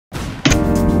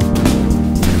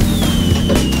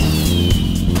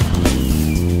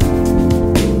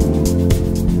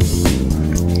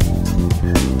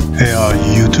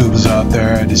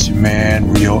there. This is your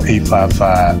man, Rio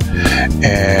 855.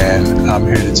 And I'm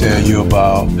here to tell you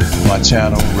about my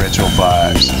channel, Retro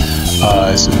Vibes.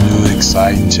 It's a new,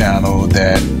 exciting channel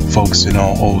that focusing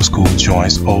on old school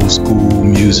joints, old school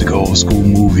music, old school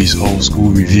movies, old school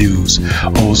reviews,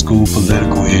 old school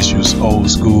political issues, old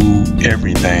school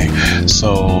everything.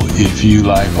 So if you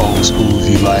like old school, if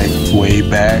you like way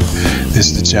back,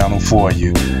 this is the channel for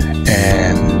you.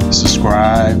 And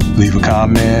subscribe, leave a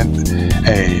comment.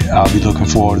 Hey, I'll be looking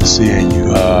forward to seeing you.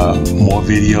 More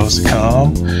videos to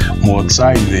come, more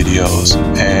exciting videos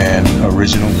and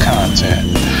original content.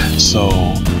 So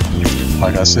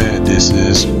like I said, this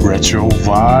is Retro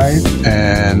Vibe,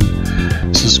 and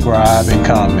subscribe and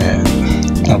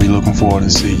comment. I'll be looking forward to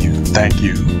see you. Thank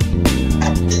you.